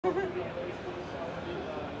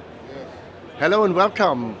Hello and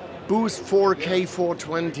welcome. Booth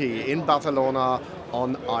 4K420 in Barcelona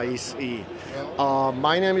on ISE.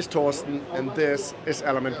 My name is Thorsten and this is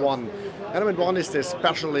Element One. Element One is the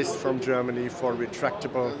specialist from Germany for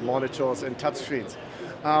retractable monitors and touchscreens.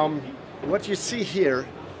 What you see here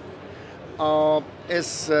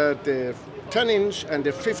is the 10-inch and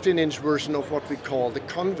the 15-inch version of what we call the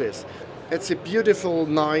Convis. It's a beautiful,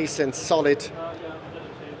 nice and solid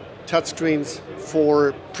touchscreens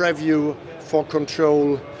for preview, for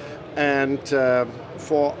control, and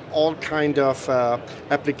for all kind of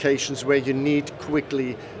applications where you need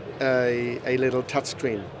quickly a little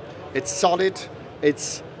touchscreen. It's solid,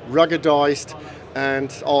 it's ruggedized,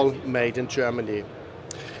 and all made in Germany.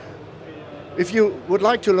 If you would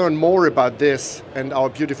like to learn more about this and our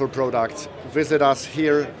beautiful products, visit us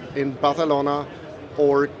here in Barcelona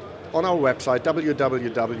or on our website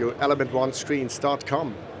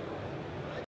www.elementonescreens.com.